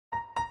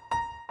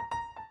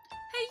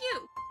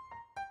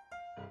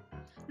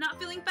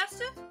feeling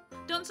festive?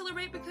 Don't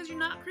celebrate because you're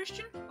not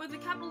Christian, or the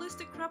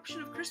capitalistic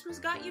corruption of Christmas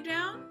got you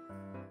down?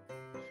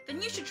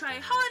 Then you should try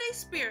holiday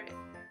spirit.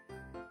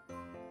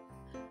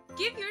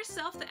 Give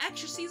yourself the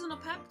extra seasonal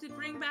pep to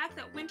bring back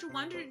that winter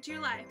wonder into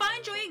your life.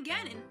 Find joy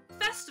again in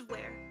festive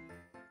wear,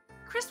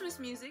 Christmas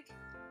music,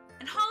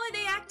 and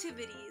holiday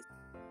activities.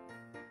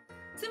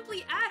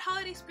 Simply add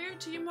holiday spirit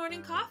to your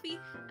morning coffee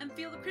and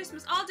feel the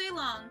Christmas all day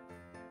long.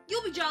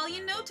 You'll be jolly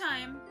in no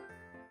time.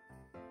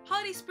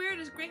 Holiday spirit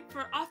is great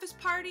for office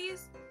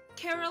parties,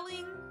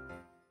 caroling,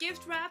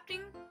 gift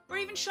wrapping, or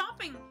even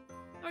shopping,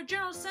 or a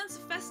general sense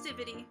of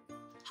festivity.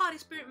 Holiday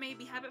spirit may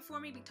be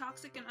habit-forming, be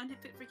toxic, and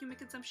unfit for human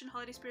consumption.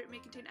 Holiday spirit may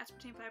contain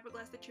aspartame,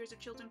 fiberglass, the tears of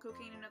children,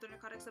 cocaine, and other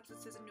narcotic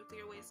substances in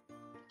nuclear waste.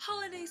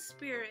 Holiday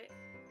spirit.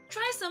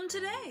 Try some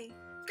today.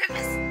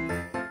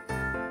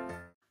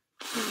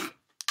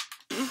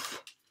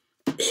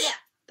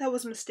 That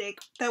was a mistake.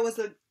 That was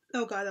a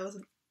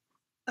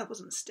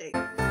mistake.